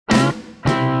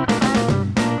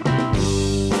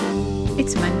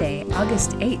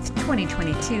August 8th,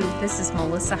 2022. This is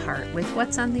Melissa Hart with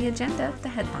What's on the Agenda, the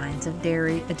headlines of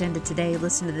Dairy Agenda Today.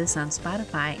 Listen to this on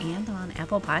Spotify and on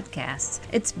Apple Podcasts.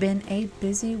 It's been a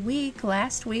busy week.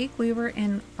 Last week we were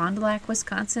in Fond du Lac,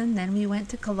 Wisconsin. Then we went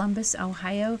to Columbus,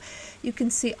 Ohio. You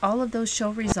can see all of those show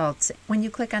results when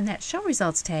you click on that show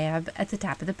results tab at the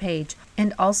top of the page.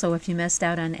 And also, if you missed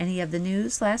out on any of the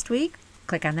news last week,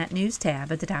 click on that news tab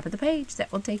at the top of the page.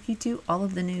 That will take you to all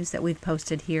of the news that we've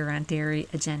posted here on Dairy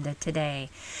Agenda Today.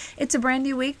 It's a brand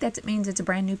new week. That means it's a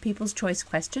brand new People's Choice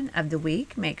question of the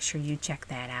week. Make sure you check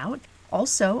that out.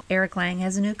 Also, Eric Lang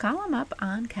has a new column up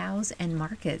on cows and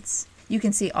markets. You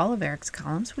can see all of Eric's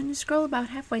columns when you scroll about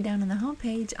halfway down on the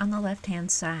homepage on the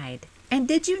left-hand side. And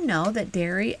did you know that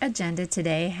Dairy Agenda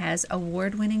Today has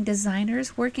award-winning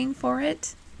designers working for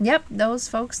it? Yep, those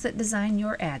folks that design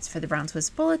your ads for the Brown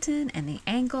Swiss Bulletin and the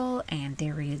Angle and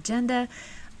Dairy Agenda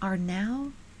are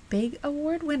now big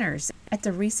award winners at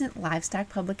the recent Livestock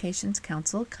Publications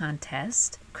Council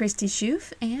contest. Christy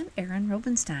Schoof and Aaron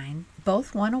Rubenstein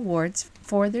both won awards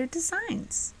for their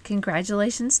designs.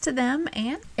 Congratulations to them,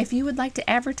 and if you would like to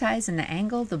advertise in the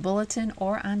Angle, the Bulletin,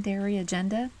 or on Dairy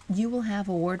Agenda, you will have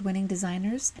award-winning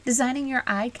designers designing your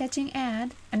eye-catching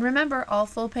ad. And remember, all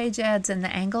full-page ads in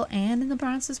the Angle and in the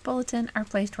Brown Swiss Bulletin are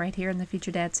placed right here in the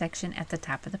Featured Ad section at the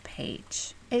top of the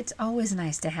page. It's always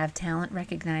nice to have talent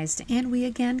recognized, and we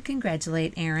again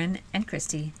congratulate Aaron and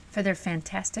Christy for their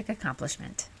fantastic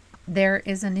accomplishment. There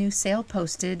is a new sale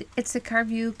posted. It's the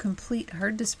Carview Complete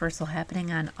Herd Dispersal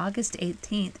happening on August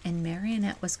 18th in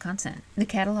Marionette, Wisconsin. The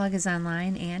catalog is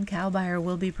online, and Cow Buyer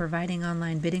will be providing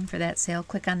online bidding for that sale.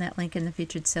 Click on that link in the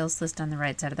featured sales list on the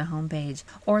right side of the homepage,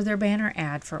 or their banner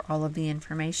ad for all of the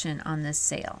information on this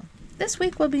sale. This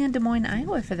week we'll be in Des Moines,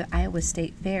 Iowa for the Iowa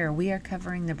State Fair. We are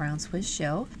covering the Brown Swiss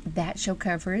Show. That show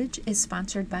coverage is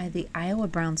sponsored by the Iowa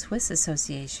Brown Swiss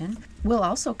Association. We'll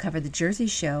also cover the Jersey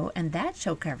Show, and that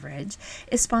show coverage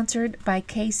is sponsored by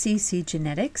KCC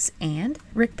Genetics and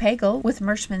Rick Pagel with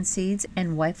Mershman Seeds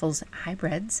and Weifels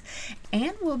Hybrids.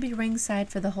 And we'll be ringside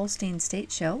for the Holstein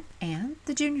State Show and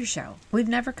the Junior Show. We've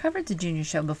never covered the Junior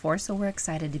Show before, so we're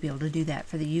excited to be able to do that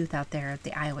for the youth out there at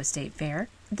the Iowa State Fair.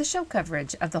 The show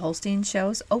coverage of the Holstein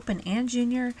shows, Open and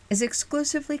Junior, is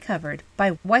exclusively covered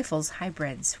by Weifels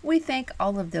Hybrids. We thank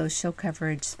all of those show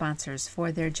coverage sponsors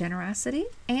for their generosity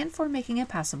and for making it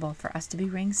possible for us to be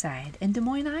ringside in Des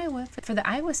Moines, Iowa for the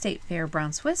Iowa State Fair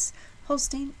Brown Swiss,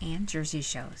 Holstein, and Jersey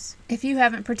shows. If you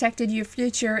haven't protected your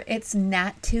future, it's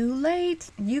not too late.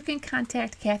 You can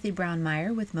contact Kathy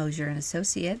Brown-Meyer with Mosier &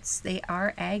 Associates. They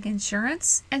are ag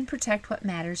insurance and protect what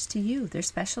matters to you. They're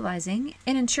specializing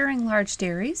in insuring large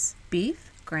dairies, beef,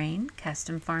 grain,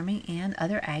 custom farming, and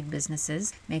other ag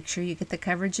businesses. Make sure you get the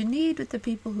coverage you need with the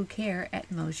people who care at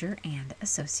Mosier &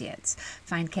 Associates.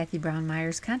 Find Kathy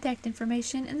Brown-Meyer's contact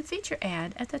information in the feature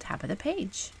ad at the top of the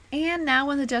page. And now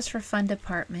in the Just for Fun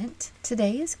department,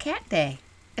 today is Cat Day.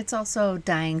 It's also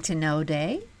Dying to Know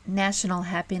Day, National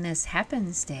Happiness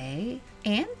Happens Day,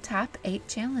 and Top 8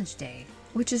 Challenge Day,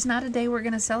 which is not a day we're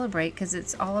going to celebrate because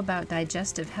it's all about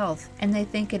digestive health. And they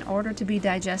think in order to be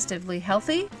digestively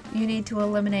healthy, you need to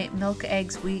eliminate milk,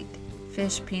 eggs, wheat,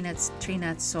 fish, peanuts, tree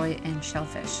nuts, soy, and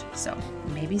shellfish. So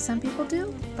maybe some people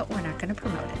do, but we're not going to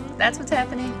promote it. That's what's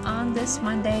happening on this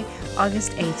Monday,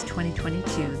 August 8th,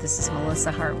 2022. This is Melissa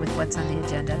Hart with What's on the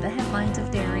Agenda, the headlines of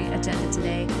Dairy Agenda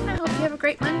Today. I hope you have a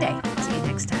great Monday. See you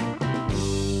next time.